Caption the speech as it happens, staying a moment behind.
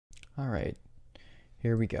Alright,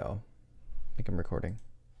 here we go. I think I'm recording.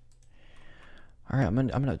 Alright, I'm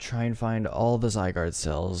gonna try and find all the Zygarde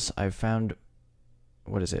cells. I've found,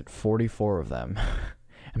 what is it, 44 of them.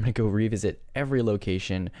 I'm gonna go revisit every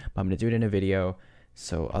location, but I'm gonna do it in a video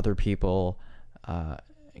so other people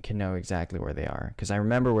can know exactly where they are. Because I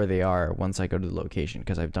remember where they are once I go to the location,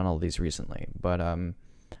 because I've done all these recently. But I'm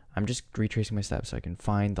just retracing my steps so I can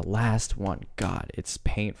find the last one. God, it's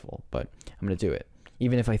painful, but I'm gonna do it.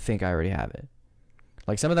 Even if I think I already have it.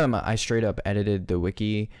 Like some of them, I straight up edited the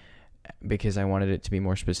wiki because I wanted it to be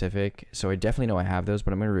more specific. So I definitely know I have those,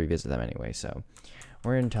 but I'm going to revisit them anyway. So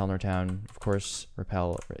we're in Telnor Town. Of course,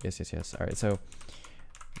 repel. Yes. All right, so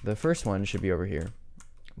the first one should be over here,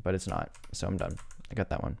 but it's not. So I'm done. I got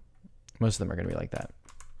that one. Most of them are going to be like that.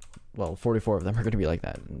 Well, 44 of them are going to be like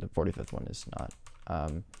that. And the 45th one is not.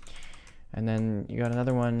 And then you got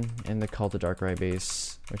another one in the Cult of Darkrai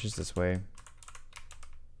base, which is this way.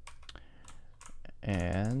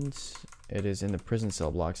 And it is in the prison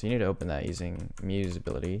cell block, so you need to open that using Mew's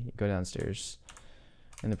ability. You go downstairs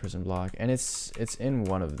in the prison block, and it's in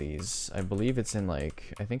one of these. I believe it's in,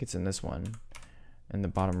 like, I think it's in this one, in the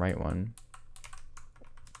bottom right one.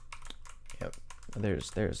 Yep,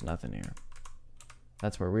 there's nothing here.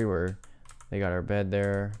 That's where we were. They got our bed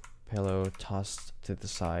there, pillow tossed to the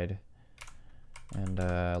side, and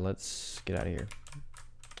let's get out of here.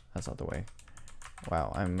 That's not the way.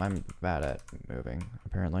 Wow, I'm bad at moving,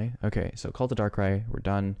 apparently. Okay, so Cult of Darkrai, we're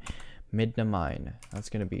done. Midna Mine, that's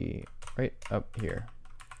gonna be right up here.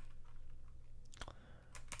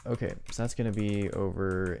 Okay, so that's gonna be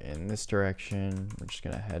over in this direction. We're just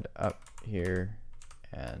gonna head up here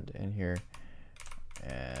and in here.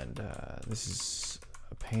 And this is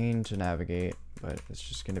a pain to navigate, but it's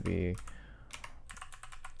just gonna be,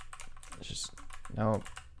 no,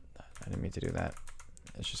 I didn't mean to do that.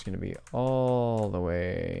 It's just going to be all the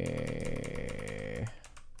way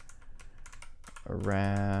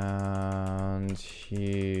around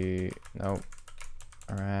here. Nope.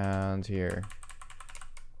 Around here.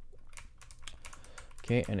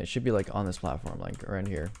 Okay, and it should be like on this platform, like around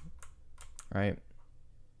here. Right?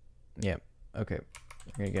 Yep. Okay.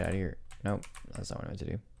 I'm going to get out of here. Nope. That's not what I meant to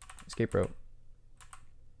do. Escape rope.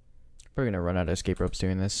 Probably going to run out of escape ropes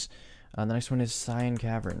doing this. The next one is Cyan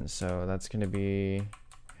Cavern, so that's going to be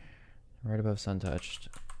right above Suntouched.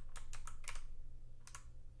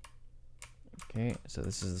 Okay, so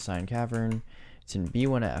this is the Cyan Cavern. It's in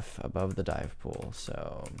B1F above the dive pool,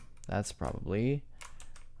 so that's probably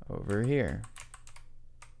over here.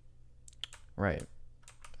 Right.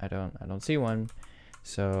 I don't see one,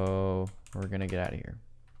 so we're gonna get out of here.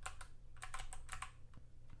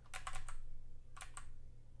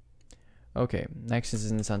 Okay, next is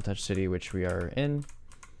in Suntouched City, which we are in.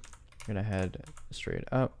 We're gonna head straight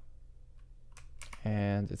up,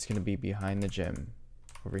 and it's gonna be behind the gym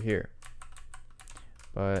over here,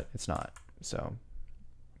 but it's not. So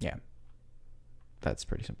yeah, that's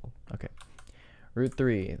pretty simple. Okay, Route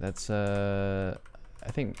 3, that's I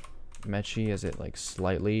think Mechi has it like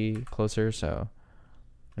slightly closer, so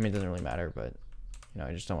I mean it doesn't really matter, but you know,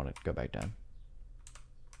 I just don't want to go back down.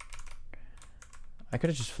 I could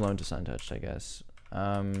have just flown to Suntouched, I guess.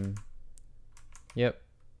 Yep,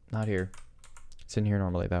 not here. It's in here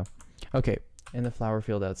normally, though. Okay, in the flower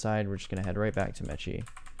field outside, we're just going to head right back to Mechi.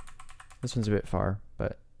 This one's a bit far,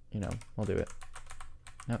 but, you know, we'll do it.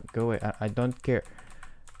 No, go away. I don't care.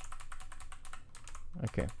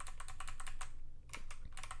 Okay.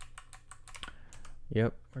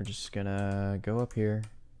 Yep, we're just going to go up here.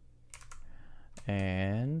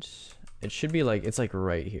 And it should be like, it's like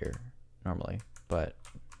right here, normally. But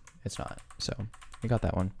it's not, so we got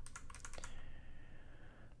that one.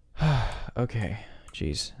 Okay,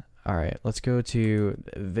 jeez. All right, let's go to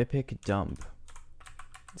Vipic Dump.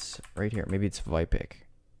 It's right here. Maybe it's Vipic.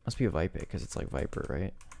 Must be a Vipic because it's like Viper,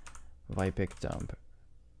 right? Vipic Dump.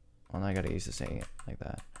 Well, now I gotta use to saying it like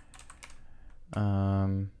that.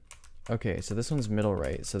 Okay, so this one's middle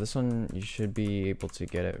right. So this one you should be able to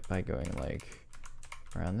get it by going like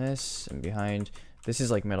around this and behind. This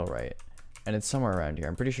is like middle right. And it's somewhere around here.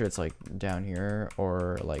 I'm pretty sure it's like down here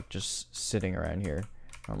or like just sitting around here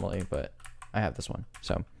normally, but I have this one.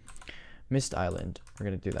 So Mist Island, we're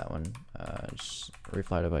gonna do that one. Just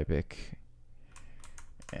refly to Vipic,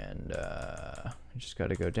 and just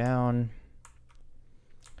gotta go down.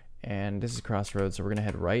 And this is Crossroads, so we're gonna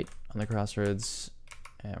head right on the Crossroads,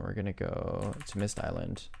 and we're gonna go to Mist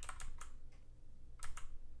Island.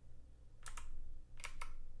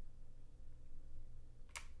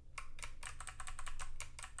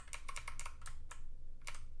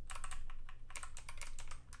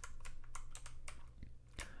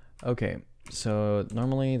 Okay, So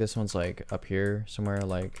normally this one's like up here somewhere,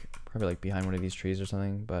 like probably like behind one of these trees or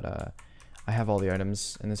something, but I have all the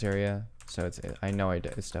items in this area, so I know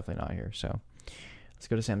it's definitely not here. So let's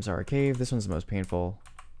go to Samsara Cave. This one's the most painful.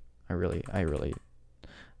 I really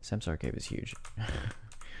Samsara Cave is huge.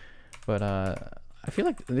 But I feel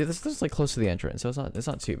like this is like close to the entrance, so it's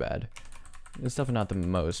not too bad. It's definitely not the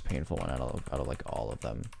most painful one out of like all of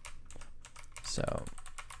them. So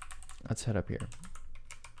let's head up here.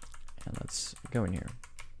 And let's go in here.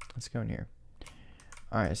 Let's go in here.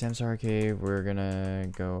 Alright, Samsara Cave, we're gonna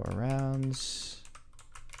go around.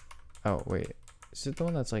 Oh, wait. Is it the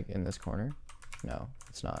one that's like in this corner? No,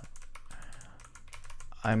 it's not.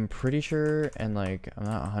 I'm pretty sure, and like, I'm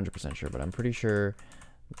not 100% sure, but I'm pretty sure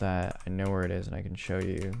that I know where it is and I can show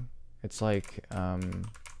you. It's like,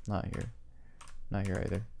 not here. Not here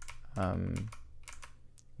either.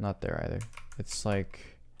 Not there either. It's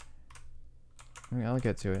like, I mean, I'll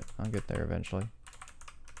get to it. I'll get there eventually.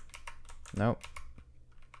 Nope.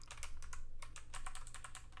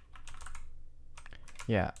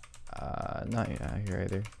 Yeah. Not here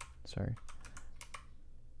either. Sorry.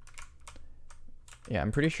 Yeah,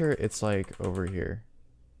 I'm pretty sure it's like over here.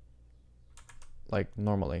 Like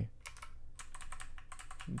normally.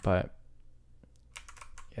 But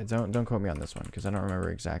yeah, don't quote me on this one because I don't remember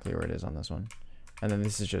exactly where it is on this one. And then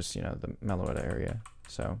this is just, you know, the Meloetta area.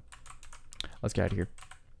 So let's get out of here.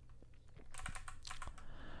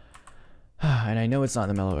 And I know it's not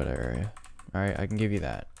the Meloetta area. Alright, I can give you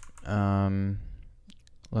that.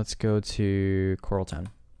 Let's go to Coral Town.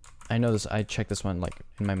 I know this, I checked this one like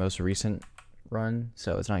in my most recent run,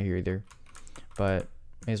 so it's not here either. But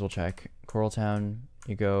may as well check. Coral Town,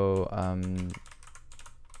 you go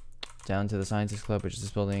down to the Scientist Club, which is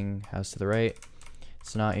this building, house to the right.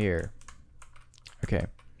 It's not here. Okay.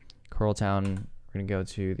 Coral Town, we're gonna go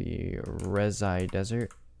to the Resi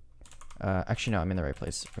Desert. Actually no, I'm in the right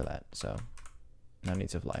place for that, so no need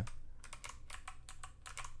to fly.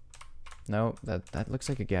 No, that looks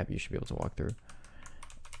like a gap you should be able to walk through.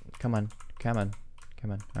 Come on, come on,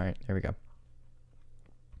 come on. Alright, there we go.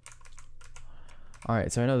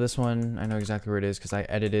 Alright, so I know this one. I know exactly where it is because I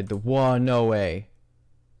edited the one. No way.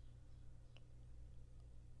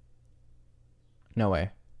 No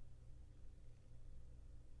way.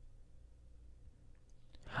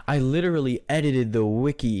 I literally edited the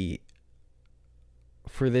wiki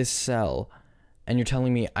for this cell, and you're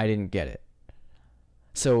telling me I didn't get it.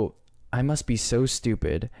 So I must be so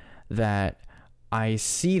stupid that I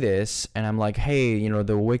see this and I'm like, hey, you know,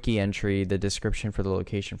 the wiki entry, the description for the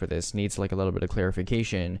location for this needs like a little bit of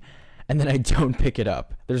clarification, and then I don't pick it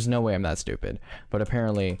up. There's no way I'm that stupid, but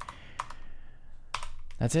apparently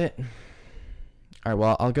that's it. All right,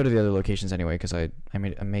 well, I'll go to the other locations anyway because I'm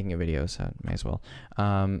making a video, so I may as well.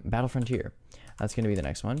 Battle Frontier, that's gonna be the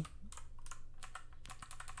next one.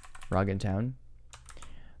 Roggen Town,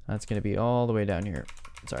 that's gonna be all the way down here.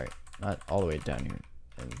 Sorry, not all the way down here.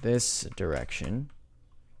 In this direction,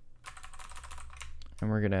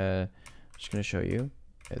 and we're just gonna show you.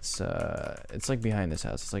 It's like behind this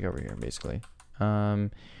house. It's like over here, basically.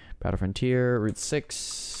 Battle Frontier, Route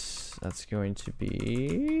 6. That's going to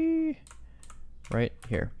be right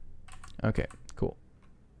here. Okay, cool.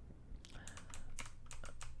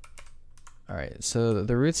 All right, so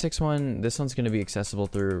the Route 6 one. This one's gonna be accessible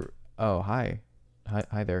through. Oh, hi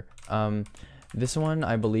there. This one,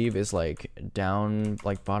 I believe, is like down,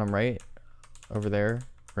 like bottom right over there,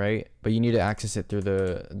 right? But you need to access it through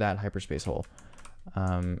that hyperspace hole.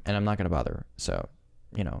 And I'm not going to bother. So,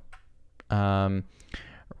 you know,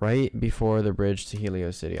 right before the bridge to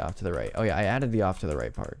Helios City off to the right. Oh yeah, I added the off to the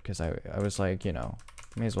right part because I was like, you know,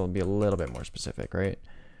 may as well be a little bit more specific, right?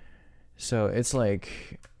 So it's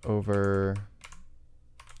like over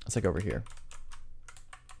here.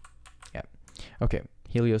 Yeah. Okay.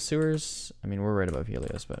 Helios sewers. I mean, we're right above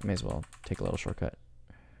Helios, but may as well take a little shortcut.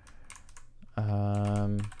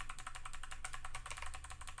 So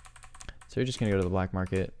we're just gonna go to the black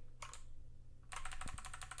market,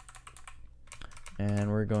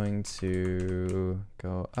 and we're going to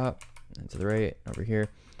go up and to the right over here.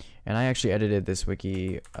 And I actually edited this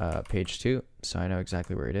wiki page too, so I know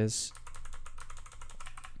exactly where it is.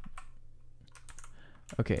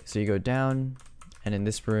 Okay, so you go down. And in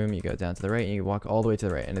this room, you go down to the right, and you walk all the way to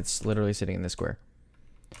the right, and it's literally sitting in this square.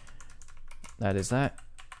 That is that.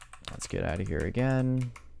 Let's get out of here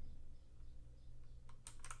again.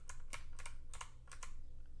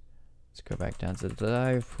 Let's go back down to the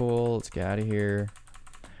dive pool. Let's get out of here.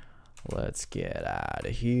 Let's get out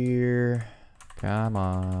of here. Come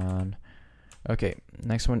on. Okay,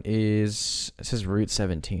 next one is, it says Route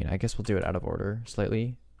 17. I guess we'll do it out of order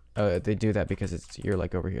slightly. Oh, they do that because you're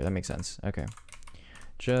like over here. That makes sense. Okay.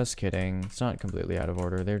 Just kidding. It's not completely out of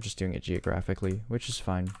order. They're just doing it geographically, which is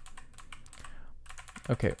fine.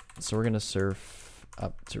 Okay, so we're gonna surf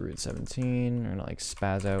up to Route 17. We're gonna like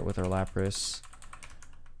spaz out with our Lapras.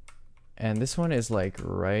 And this one is like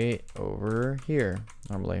right over here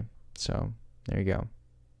normally. So there you go.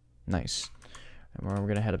 Nice. And we're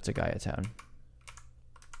gonna head up to Gaia Town.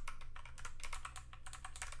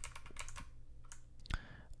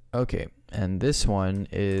 Okay, and this one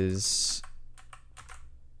is...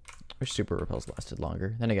 Wish Super Repels lasted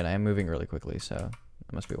longer. Then again, I am moving really quickly, so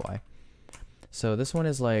that must be why. So this one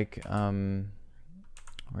is like, where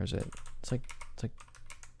is it? It's like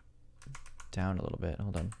down a little bit.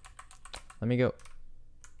 Hold on. Let me go.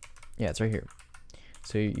 Yeah, it's right here.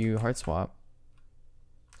 So you hard swap,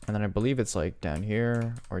 and then I believe it's like down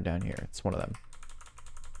here or down here. It's one of them.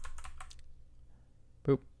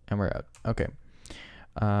 Boop, and we're out. Okay.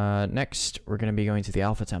 Next, we're gonna be going to the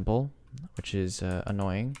Alpha Temple, which is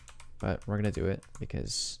annoying, but we're gonna do it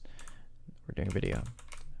because we're doing a video.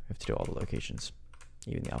 We have to do all the locations,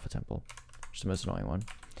 even the Alpha Temple, which is the most annoying one.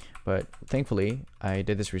 But thankfully, I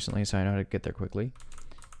did this recently, so I know how to get there quickly.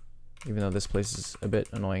 Even though this place is a bit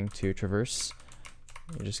annoying to traverse.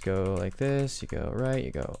 You just go like this, you go right,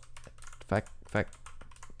 you go fact.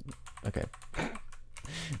 Okay.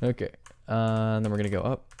 Okay. And then we're gonna go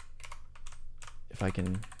up. If I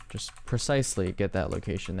can just precisely get that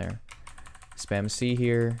location there. Spam C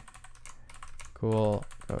here. Cool.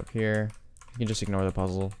 Go up here. You can just ignore the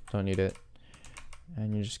puzzle. Don't need it.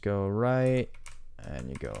 And you just go right. And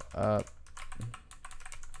you go up.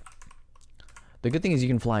 The good thing is you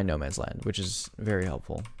can fly in No Man's Land, which is very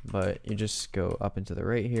helpful. But you just go up into the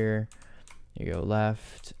right here. You go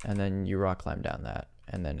left. And then you rock climb down that.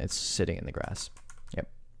 And then it's sitting in the grass.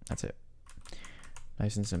 Yep. That's it.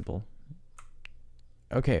 Nice and simple.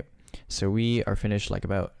 Okay, so we are finished like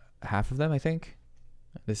about half of them, I think.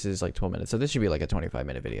 This is like 12 minutes, so this should be like a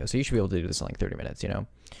 25-minute video. So you should be able to do this in like 30 minutes, you know?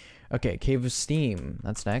 Okay, Cave of Steam.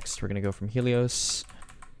 That's next. We're going to go from Helios.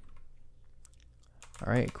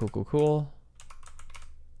 All right, cool.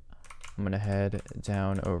 I'm going to head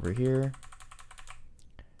down over here.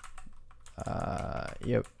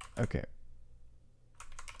 Yep, okay.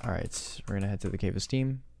 All right, we're going to head to the Cave of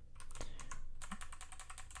Steam.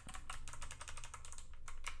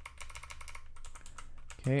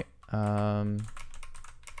 Okay,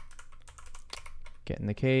 get in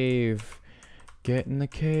the cave. Get in the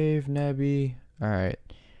cave, Nebby. Alright.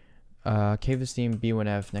 Cave of Steam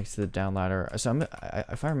B1F next to the down ladder. So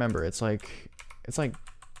if I remember, it's like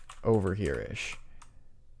over here-ish.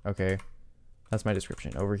 Okay. That's my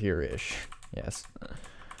description. Over here-ish. Yes.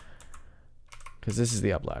 Because this is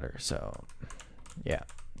the up ladder, so yeah.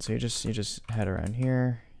 So you just head around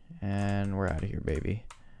here and we're out of here, baby.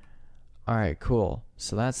 Alright, cool.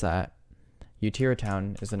 So that's that. Utira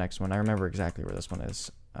Town is the next one. I remember exactly where this one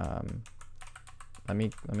is. Let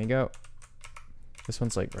me go. This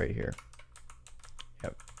one's like right here.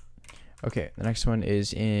 Yep. Okay, the next one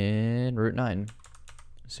is in Route 9.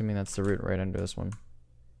 Assuming that's the route right under this one.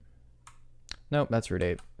 Nope, that's Route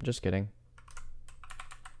 8. Just kidding.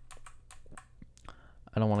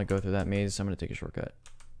 I don't want to go through that maze, so I'm going to take a shortcut.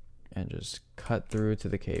 And just cut through to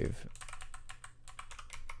the cave.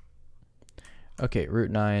 Okay, Route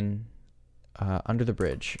 9, under the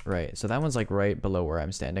bridge, right. So that one's like right below where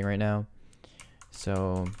I'm standing right now.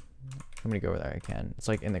 So I'm gonna go where I can. It's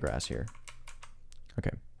like in the grass here. Okay,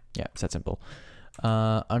 yeah, it's that simple.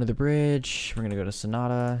 Under the bridge, we're gonna go to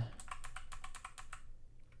Sonata.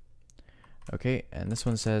 Okay, and this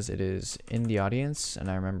one says it is in the audience, and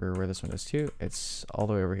I remember where this one is too. It's all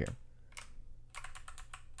the way over here.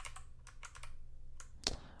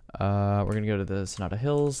 We're gonna go to the Sonata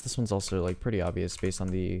Hills. This one's also like pretty obvious based on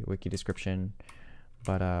the wiki description,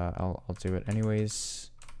 but I'll do it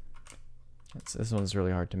anyways. This one's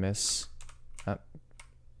really hard to miss.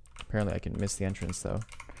 Apparently I can miss the entrance though.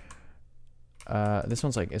 This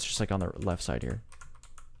one's like, it's just like on the left side here.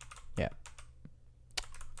 Yeah,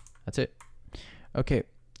 that's it. Okay,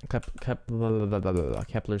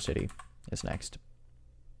 Kepler City is next.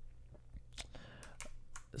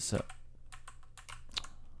 So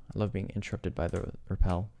I love being interrupted by the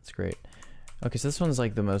repel. It's great. Okay, so this one's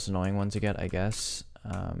like the most annoying one to get, I guess.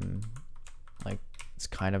 Like, it's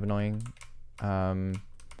kind of annoying.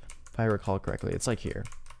 If I recall correctly, it's like here.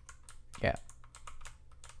 Yeah.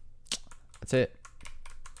 That's it.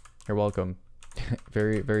 You're welcome.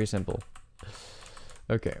 Very, very simple.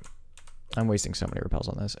 Okay. I'm wasting so many repels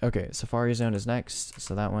on this. Okay, Safari Zone is next.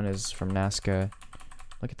 So that one is from Nazca.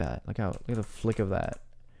 Look at that. Look at the flick of that.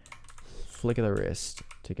 Flick of the wrist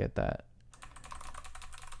to get that.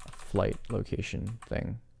 flight location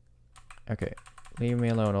thing. Okay, leave me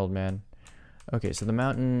alone, old man. Okay, so the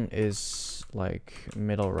mountain is like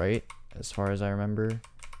middle right, as far as I remember.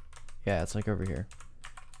 Yeah, it's like over here.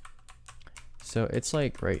 So it's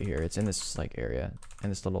like right here. It's in this like area, in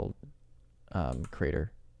this little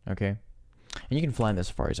crater. Okay, and you can fly in the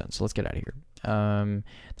safari zone. So let's get out of here. The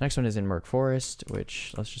next one is in Merc Forest,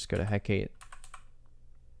 which let's just go to Hecate.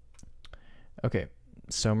 Okay,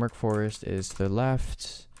 so Merc Forest is to the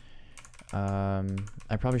left.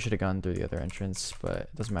 I probably should have gone through the other entrance, but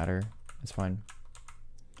it doesn't matter. It's fine.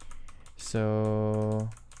 So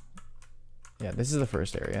yeah, this is the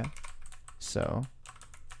first area. So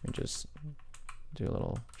let me just do a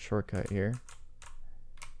little shortcut here,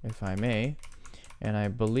 if I may. And I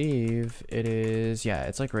believe it is, yeah,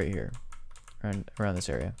 it's like right here, around this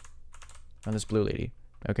area, around this blue lady.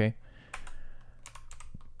 Okay.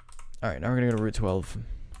 All right, now we're gonna go to Route 12.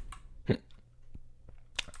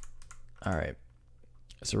 All right,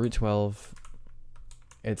 so Route 12,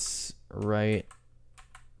 it's right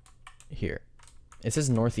here. It says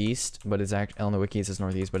northeast, but it's actually, on the wiki it says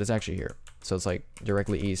northeast, but it's actually here. So it's like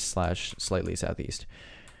directly east slash slightly southeast.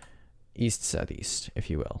 East southeast, if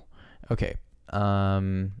you will. Okay.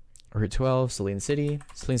 Route 12, Celine City.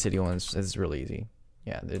 Celine City one's is really easy.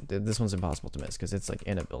 Yeah, this one's impossible to miss because it's like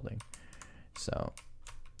in a building. So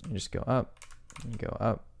you just go up,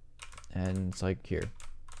 and it's like here.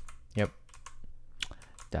 Yep.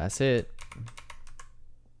 That's it.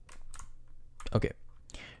 Okay.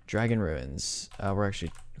 Dragon Ruins. We're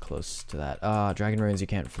actually close to that. Dragon Ruins, you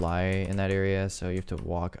can't fly in that area, so you have to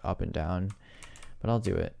walk up and down. But I'll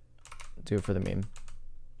do it. Do it for the meme.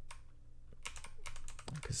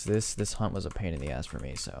 Because this hunt was a pain in the ass for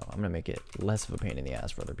me, so I'm gonna make it less of a pain in the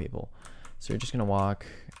ass for other people. So you're just gonna walk.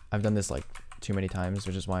 I've done this like too many times,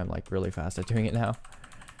 which is why I'm like really fast at doing it now.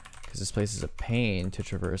 Because this place is a pain to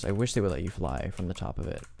traverse. I wish they would let you fly from the top of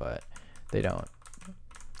it, but they don't.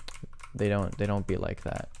 They don't be like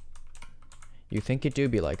that. You think it do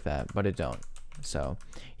be like that, but it don't. So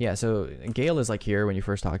yeah, so Gale is like here when you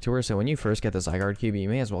first talk to her. So when you first get the Zygarde cube, you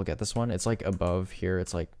may as well get this one. It's like above here.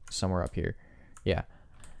 It's like somewhere up here. Yeah.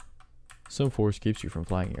 Some force keeps you from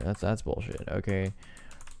flying here. That's bullshit. Okay.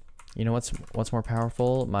 You know what's more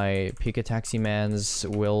powerful? My Pika Taxi Man's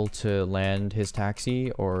will to land his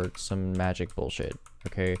taxi, or some magic bullshit.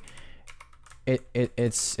 Okay.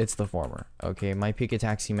 It's the former. Okay. My Pika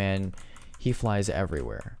Taxi Man, he flies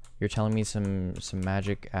everywhere. You're telling me some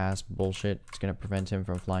magic ass bullshit is gonna prevent him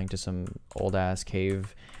from flying to some old ass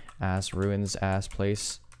cave ass ruins ass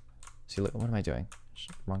place? See, look, what am I doing?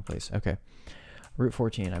 Wrong place. Okay. Route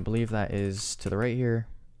 14, I believe that is to the right here.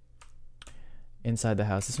 Inside the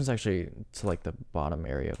house. This one's actually to like the bottom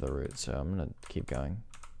area of the route, so I'm gonna keep going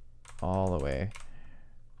all the way.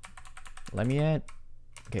 Let me at.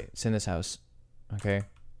 Okay, it's in this house. Okay,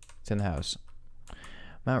 it's in the house.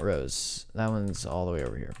 Mount Rose. That one's all the way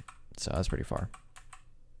over here, so that's pretty far.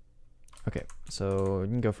 Okay, so you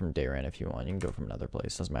can go from Dayran if you want. You can go from another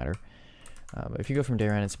place. Doesn't matter. But if you go from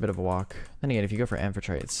Dayran, it's a bit of a walk. Then again, if you go for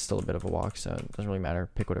Amphitrite, it's still a bit of a walk, so it doesn't really matter.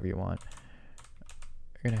 Pick whatever you want.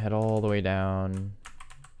 You're gonna head all the way down.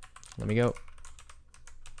 Let me go.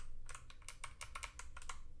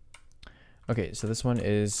 Okay, so this one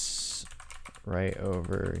is right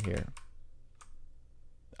over here.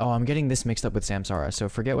 Oh, I'm getting this mixed up with Samsara. So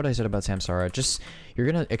forget what I said about Samsara. Just, you're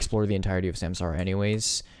gonna explore the entirety of Samsara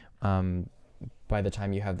anyways. By the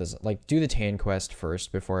time you have this, like, do the Tan quest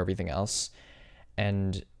first before everything else,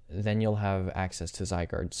 and then you'll have access to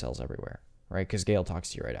Zygarde cells everywhere, right? Because Gale talks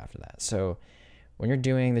to you right after that. So when you're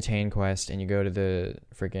doing the Tan quest and you go to the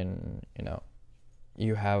freaking, you know,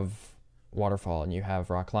 you have Waterfall and you have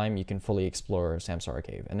Rock Climb, you can fully explore Samsara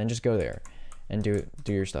Cave, and then just go there and do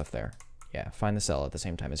your stuff there. Yeah, find the cell at the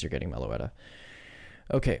same time as you're getting Meloetta.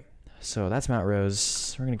 Okay, so that's Mount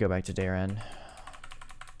Rose. We're gonna go back to Dayran.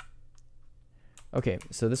 Okay,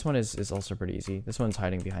 so this one is also pretty easy. This one's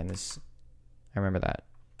hiding behind this. I remember that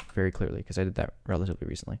very clearly because I did that relatively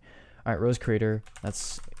recently. All right, Rose Crater.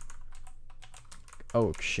 That's.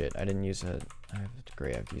 Oh shit! I didn't use a.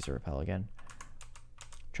 Great, I have to use a repel again. I'm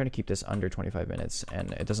trying to keep this under 25 minutes,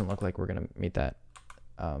 and it doesn't look like we're gonna meet that.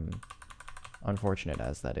 Unfortunate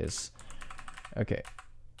as that is. Okay.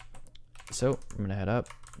 So I'm gonna head up.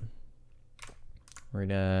 We're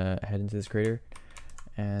gonna head into this crater.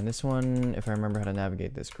 And this one, if I remember how to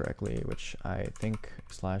navigate this correctly, which I think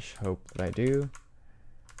 / hope that I do.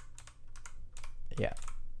 Yeah.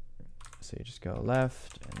 So you just go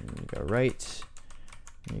left, and you go right,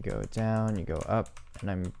 and you go down, you go up,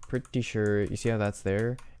 and I'm pretty sure, you see how that's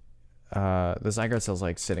there? The Zygarde cell's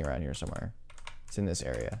like sitting around here somewhere. It's in this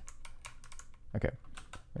area. Okay.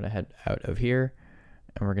 We're gonna head out of here,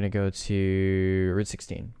 and we're gonna go to Route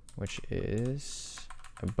 16, which is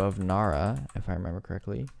above Nara, if I remember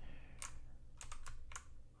correctly.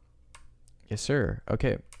 Yes, sir.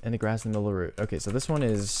 Okay, in the grass in the middle of the route. Okay, so this one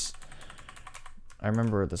is... I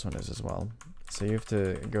remember where this one is as well. So you have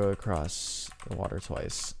to go across the water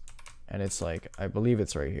twice. And it's like, I believe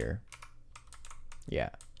it's right here. Yeah.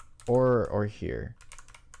 Or here.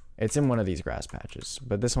 It's in one of these grass patches.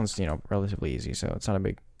 But this one's, you know, relatively easy, so it's not a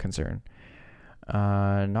big concern.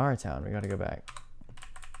 Nara Town, we gotta go back.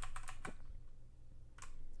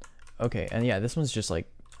 Okay, and yeah, this one's just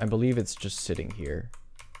like, I believe it's just sitting here.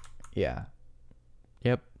 Yeah.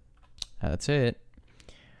 Yep. That's it.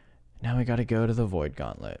 Now we gotta go to the Void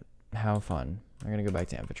Gauntlet. How fun. We're gonna go back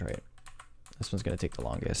to Amphitrite. This one's gonna take the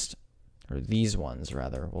longest. Or these ones,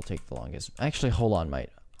 rather, will take the longest. Actually, hold on, might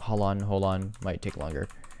take longer.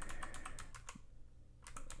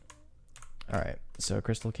 Alright, so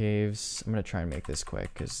Crystal Caves. I'm gonna try and make this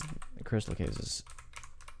quick, because Crystal Caves is...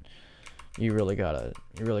 You really gotta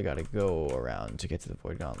go around to get to the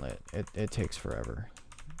Void Gauntlet. It takes forever.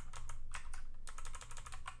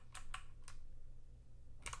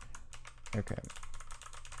 Okay.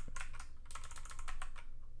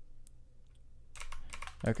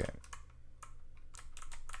 Okay.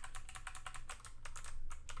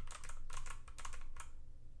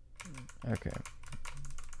 Okay.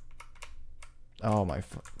 Oh my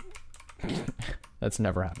That's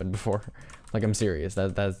never happened before. Like, I'm serious.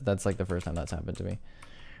 That's like the first time that's happened to me.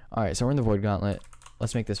 Alright, so we're in the Void Gauntlet.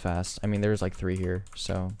 Let's make this fast. I mean, there's like 3 here,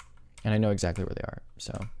 so... And I know exactly where they are,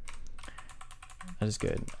 so... That is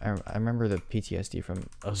good. I remember the PTSD from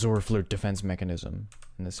Azor Flirt defense mechanism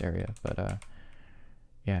in this area, but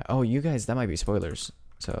yeah. Oh, you guys, that might be spoilers.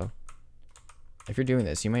 So if you're doing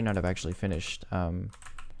this, you might not have actually finished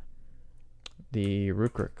the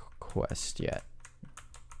Rukra quest yet.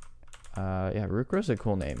 Yeah, Rukra's a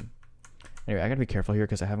cool name. Anyway, I gotta be careful here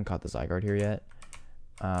because I haven't caught the Zygarde here yet.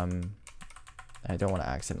 I don't want to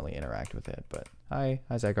accidentally interact with it, but hi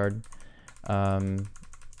Zygarde.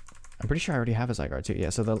 I'm pretty sure I already have a Zygarde too. Yeah,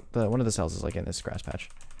 so the one of the cells is like in this grass patch.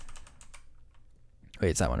 Wait,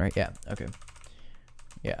 it's that one, right? Yeah, okay.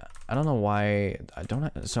 Yeah, I don't know why I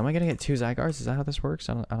don't. So am I gonna get 2 Zygardes? Is that how this works?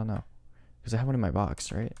 I don't know, because I have one in my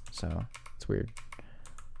box, right? So it's weird.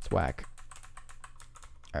 It's whack.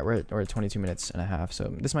 All right, we're at 22 minutes and a half, so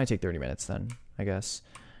this might take 30 minutes then, I guess.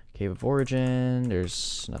 Cave of Origin.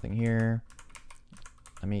 There's nothing here.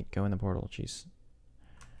 Let me go in the portal. Jeez.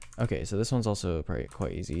 Okay, so this one's also probably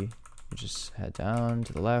quite easy. You just head down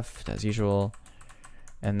to the left as usual,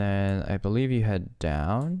 and then I believe you head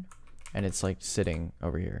down, and it's like sitting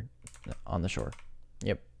over here on the shore.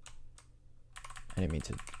 Yep. I didn't mean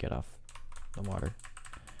to get off the water.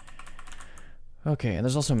 Okay, and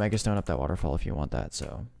there's also Mega Stone up that waterfall if you want that,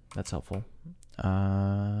 so that's helpful.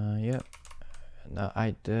 Yep. No,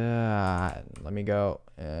 let me go.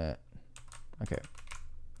 Okay.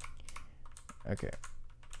 Okay.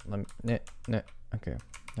 Okay,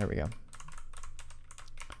 there we go.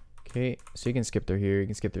 Okay, so you can skip through here. You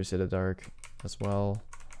can skip through Citadark as well.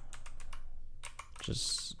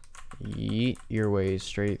 Just yeet your way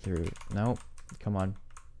straight through. Nope, come on.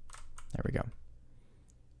 There we go.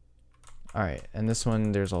 Alright, and this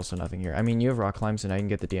one, there's also nothing here. I mean, you have rock climb, so now you can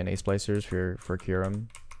get the DNA splicers for Kyurem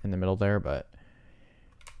in the middle there, but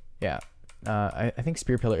yeah. I think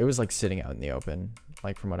Spear Pillar, it was like sitting out in the open,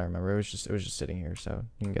 like from what I remember. It was just sitting here, so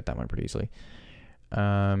you can get that one pretty easily.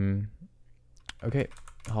 Okay,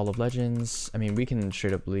 Hall of Legends. I mean, we can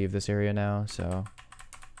straight up leave this area now, so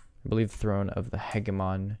I believe the Throne of the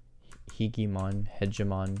Hegemon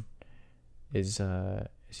is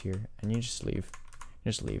here, and you just leave.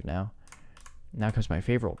 You just leave now. Now comes my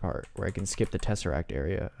favorite part, where I can skip the Tesseract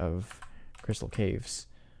area of Crystal Caves.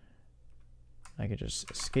 I could just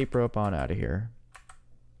escape rope on out of here.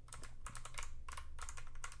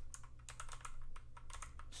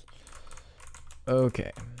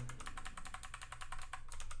 Okay.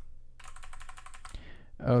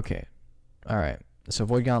 Okay. Alright. So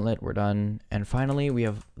Void Gauntlet, we're done. And finally, we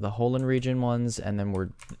have the Holen region ones, and then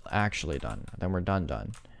we're actually done. Then we're done.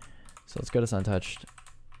 So let's go to Suntouched.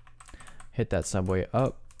 Hit that subway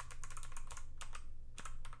up.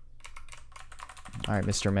 Alright,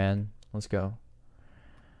 Mr. Man. Let's go.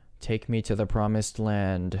 Take me to the promised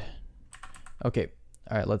land. Okay.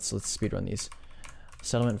 Alright, let's speedrun these.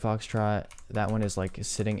 Settlement Foxtrot. That one is like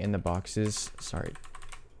sitting in the boxes. Sorry.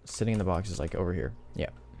 Sitting in the boxes like over here. Yeah.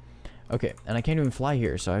 Okay, and I can't even fly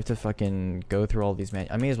here, so I have to fucking go through all these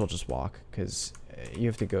I may as well just walk, because you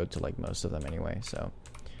have to go to like most of them anyway, so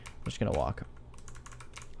I'm just gonna walk.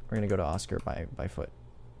 We're gonna go to Oscar by foot.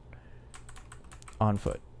 on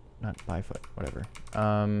foot, not by foot, whatever.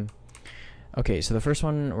 Okay, so the first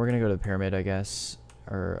one, we're gonna go to the pyramid, I guess,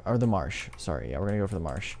 or the marsh. Sorry, yeah, we're gonna go for the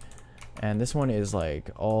marsh. And this one is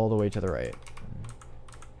like all the way to the right.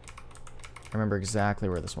 I remember exactly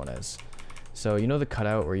where this one is. So you know the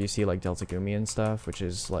cutout where you see like Delta Gumi and stuff, which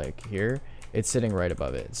is like here? It's sitting right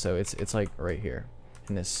above it. So it's like right here.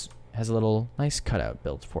 And this has a little nice cutout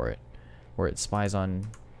built for it, where it spies on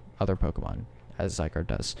other Pokemon, as Zygarde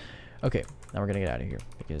does. Okay, now we're gonna get out of here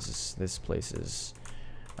because this place is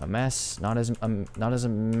a mess. Not as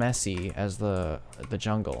messy as the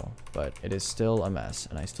jungle, but it is still a mess,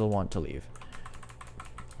 and I still want to leave.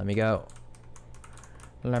 Let me go.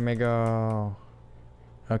 Let me go.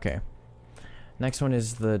 Okay. Next one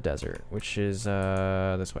is the desert, which is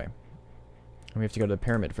this way. And we have to go to the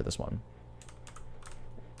pyramid for this one.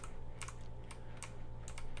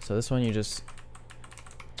 So this one you just...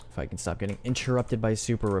 If I can stop getting interrupted by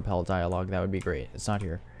Super Repel dialogue, that would be great. It's not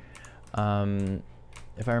here.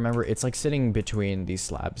 If I remember, it's like sitting between these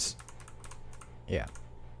slabs. Yeah.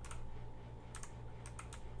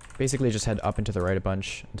 Basically just head up and to the right a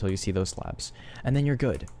bunch until you see those slabs. And then you're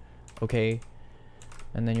good. Okay?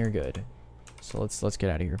 And then you're good. So let's get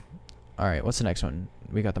out of here. Alright, what's the next one?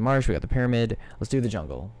 We got the marsh, we got the pyramid. Let's do the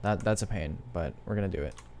jungle. That's a pain, but we're gonna do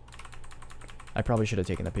it. I probably should have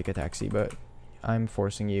taken the Pika Taxi, but I'm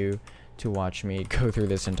forcing you to watch me go through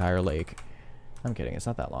this entire lake. I'm kidding, it's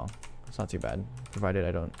not that long. It's not too bad, provided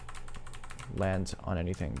I don't land on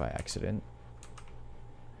anything by accident.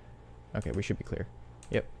 Okay, we should be clear.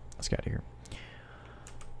 Yep, let's get out of here.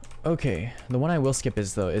 Okay, the one I will skip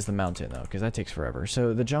is the mountain though, because that takes forever.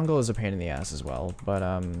 So the jungle is a pain in the ass as well, but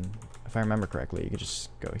if I remember correctly, you could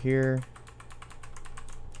just go here.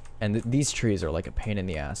 And these trees are like a pain in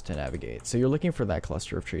the ass to navigate. So you're looking for that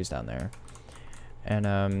cluster of trees down there.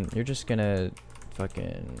 And you're just gonna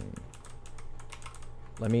fucking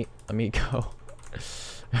let me go.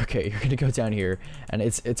 Okay, you're gonna go down here, and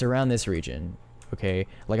it's around this region. Okay,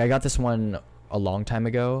 like I got this one a long time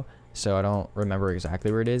ago, so I don't remember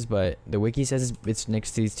exactly where it is, but the wiki says it's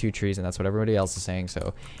next to these two trees, and that's what everybody else is saying.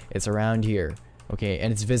 So it's around here. Okay,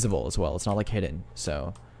 and it's visible as well. It's not like hidden.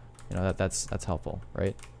 So you know that's helpful,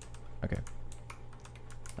 right? Okay.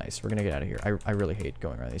 Nice. We're gonna get out of here. I really hate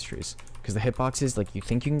going around these trees because the hitboxes, like, you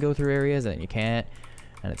think you can go through areas and then you can't,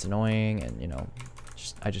 and it's annoying, and you know,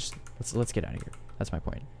 let's get out of here. That's my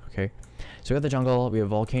point. Okay. So we have the jungle, we have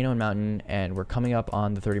volcano and mountain, and we're coming up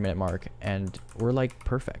on the 30-minute mark, and we're like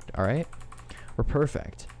perfect. All right. We're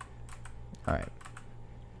perfect. All right.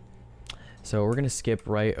 So we're gonna skip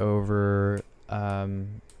right over.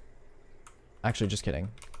 Actually, just kidding.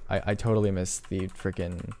 I totally missed the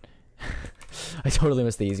freaking. I totally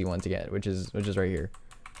missed the easy one to get, which is right here.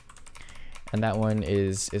 And that one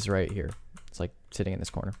is right here. It's like sitting in this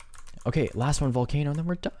corner. Okay, last one, volcano, and then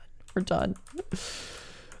we're done. We're done.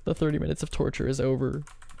 The 30 minutes of torture is over.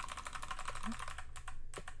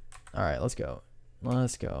 All right, let's go.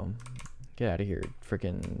 Let's go. Get out of here,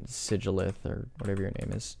 freaking Sigilith or whatever your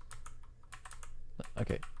name is.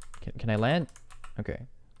 Okay, can I land? Okay,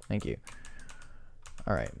 thank you.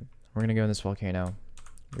 All right, we're gonna go in this volcano.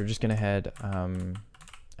 We're just gonna head,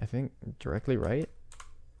 I think directly right.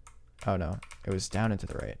 Oh no, it was down into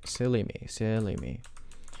the right. Silly me, silly me.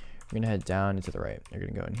 We're gonna head down into the right. You're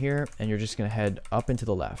gonna go in here, and you're just gonna head up into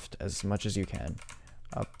the left as much as you can.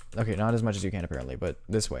 Up. Okay, not as much as you can apparently, but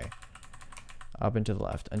this way. Up into the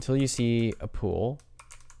left until you see a pool.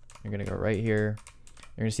 You're gonna go right here.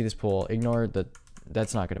 You're gonna see this pool. Ignore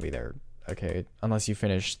that's not gonna be there. Okay, unless you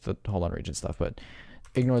finish the hold on region stuff, but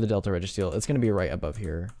ignore the Delta Registeel. It's gonna be right above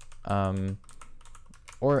here.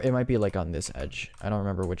 Or it might be like on this edge. I don't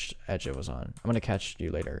remember which edge it was on. I'm gonna catch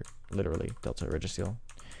you later. Literally, Delta Registeel.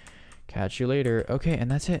 Catch you later. Okay,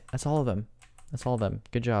 and that's it. That's all of them. That's all of them.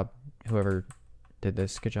 Good job, whoever did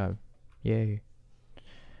this. Good job. Yay.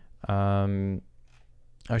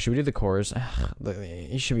 Oh, should we do the cores?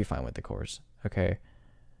 You should be fine with the cores. Okay.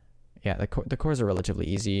 Yeah, the cores are relatively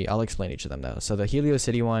easy. I'll explain each of them though. So the Helio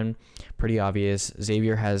City one, pretty obvious.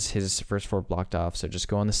 Xavier has his first floor blocked off, so just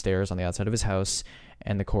go on the stairs on the outside of his house,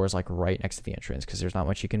 and the core is like right next to the entrance because there's not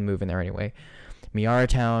much you can move in there anyway. Miara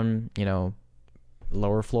Town, you know,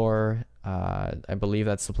 lower floor. I believe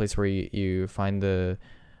that's the place where you find the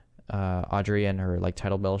Audrey and her like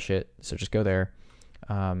title bell shit. So just go there.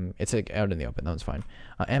 It's like out in the open. That one's fine.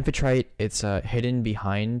 Amphitrite, it's hidden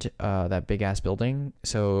behind that big ass building.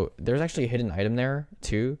 So there's actually a hidden item there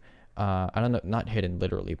too. I don't know, not hidden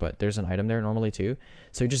literally, but there's an item there normally too.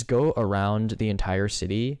 So you just go around the entire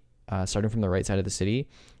city, starting from the right side of the city,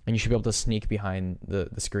 and you should be able to sneak behind the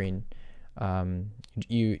screen.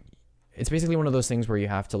 It's basically one of those things where you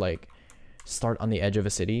have to like start on the edge of a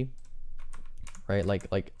city, right?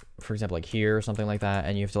 Like for example, like here or something like that,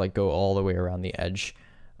 and you have to like go all the way around the edge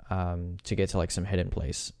to get to like some hidden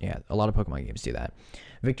place. Yeah, a lot of Pokemon games do that.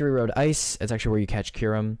 Victory Road Ice, it's actually where you catch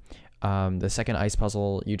Kyurem. The second ice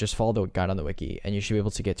puzzle, you just follow the guide on the wiki, and you should be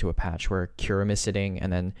able to get to a patch where Kyurem is sitting,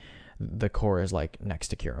 and then the core is like next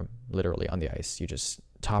to Kyurem, literally on the ice. You just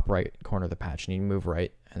top right corner of the patch, and you move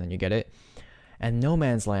right, and then you get it. And No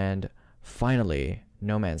Man's Land, finally,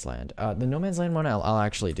 No Man's Land. The No Man's Land one I'll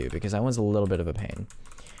actually do, because that one's a little bit of a pain.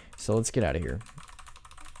 So let's get out of here.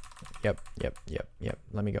 Yep.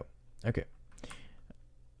 Let me go. Okay.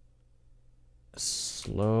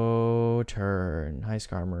 Slow turn. Hi,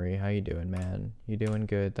 Skarmory. How you doing, man? You doing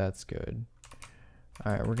good? That's good.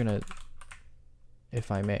 Alright, we're gonna... If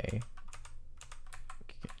I may.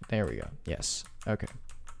 There we go. Yes. Okay.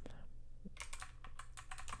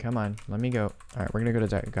 Come on. Let me go. Alright, we're gonna go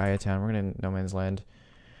to Gaia Town. We're gonna No Man's Land.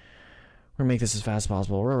 We're gonna make this as fast as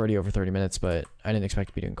possible. We're already over 30 minutes, but I didn't expect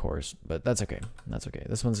to be doing cores. But that's okay. That's okay.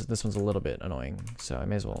 This one's a little bit annoying, so I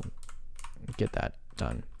may as well get that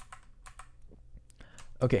done.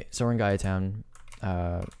 Okay, so we're in Gaia Town.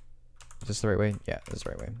 Is this the right way? Yeah, this is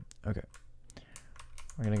the right way. Okay.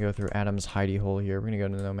 We're gonna go through Adam's hidey hole here. We're gonna go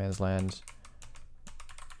to No Man's Land.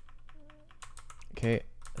 Okay,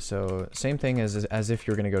 so same thing as if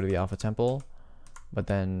you're gonna go to the Alpha Temple, but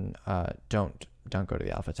then don't go to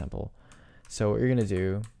the Alpha Temple. So what you're gonna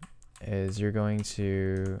do is you're going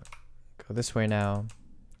to go this way now.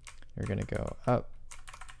 You're gonna go up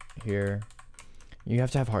here. You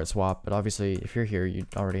have to have Heart Swap, but obviously if you're here, you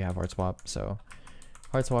already have Heart Swap. So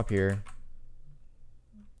Heart Swap here.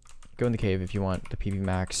 Go in the cave if you want the PB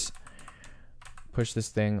max. Push this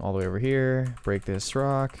thing all the way over here. Break this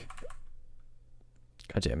rock.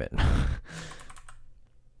 God damn it.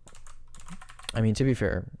 I mean, to be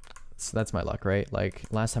fair, so that's my luck, right? Like,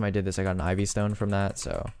 last time I did this, I got an Ivy Stone from that,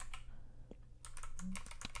 so...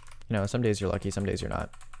 You know, some days you're lucky, some days you're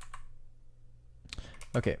not.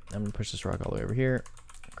 Okay, I'm gonna push this rock all the way over here.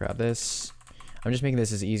 Grab this. I'm just making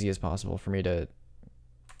this as easy as possible for me to...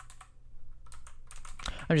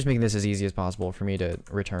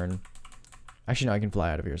 return. Actually, no, I can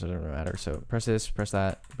fly out of here, so it doesn't matter. So, press this, press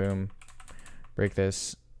that, boom. Break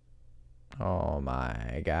this. Oh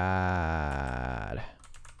my god.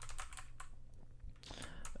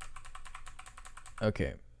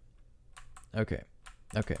 Okay. Okay.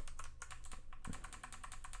 Okay.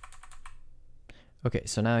 Okay,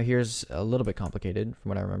 so now here's a little bit complicated from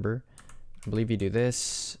what I remember. I believe you do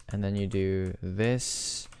this, and then you do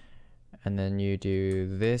this, and then you do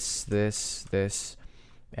this, this,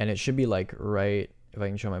 and it should be like right, if I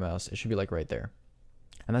can show my mouse, it should be like right there.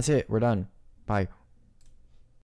 And that's it, we're done. Bye.